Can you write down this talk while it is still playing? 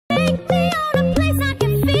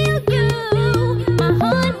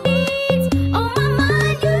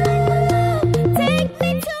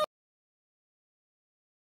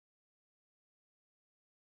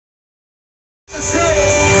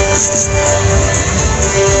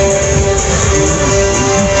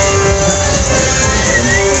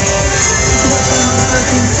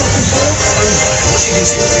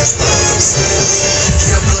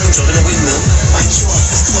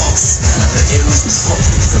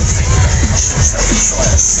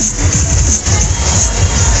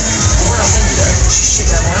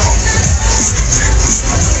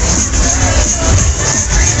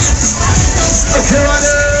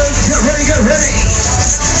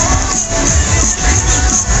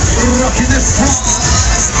rocking this part.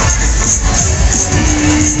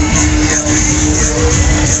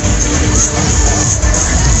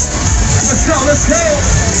 Let's go, let's go.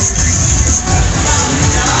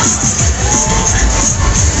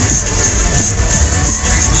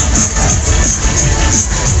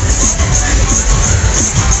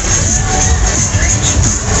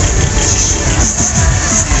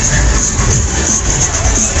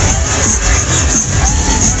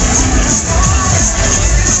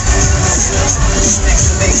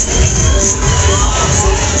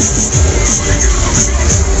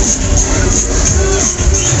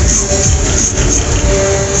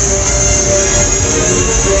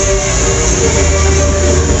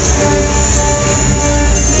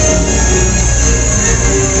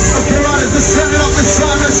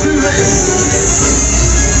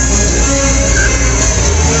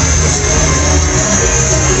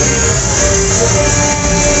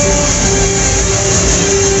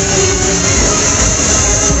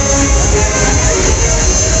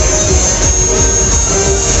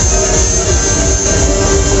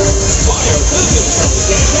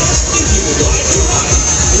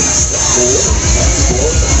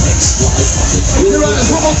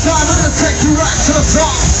 Time, we're gonna take you right to the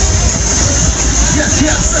top. Yes,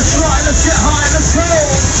 yes, let's ride, let's get high, let's go.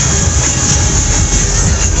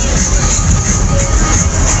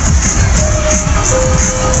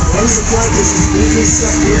 When the flight is completely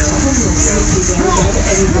stopped, criminal safety guard at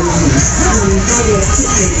any belongings, and cardiac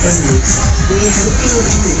ticket only. We have a pure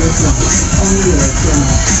criminal flight on the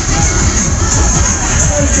aircraft.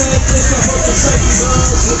 Okay, pick up on the safety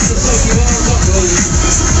bars, lift the safety bars up, please.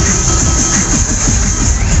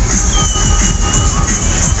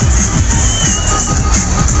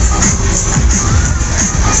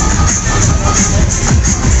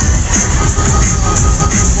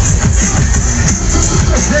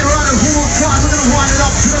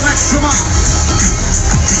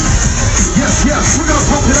 Yes, yes, we're gonna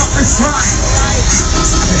pump it up this time.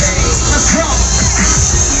 Let's go.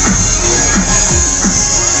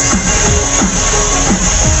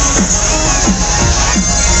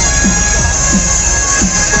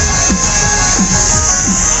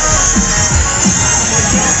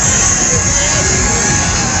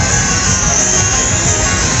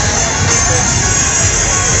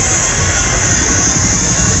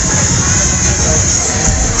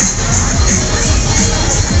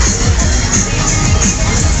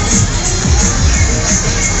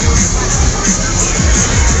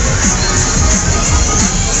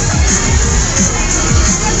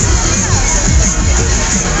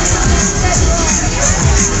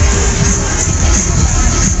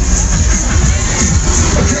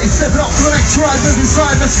 Step it up to the next ride, move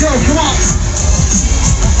inside, let's go, come on.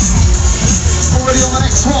 Already on the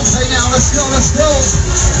next one, hey now, let's go, let's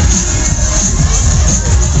go.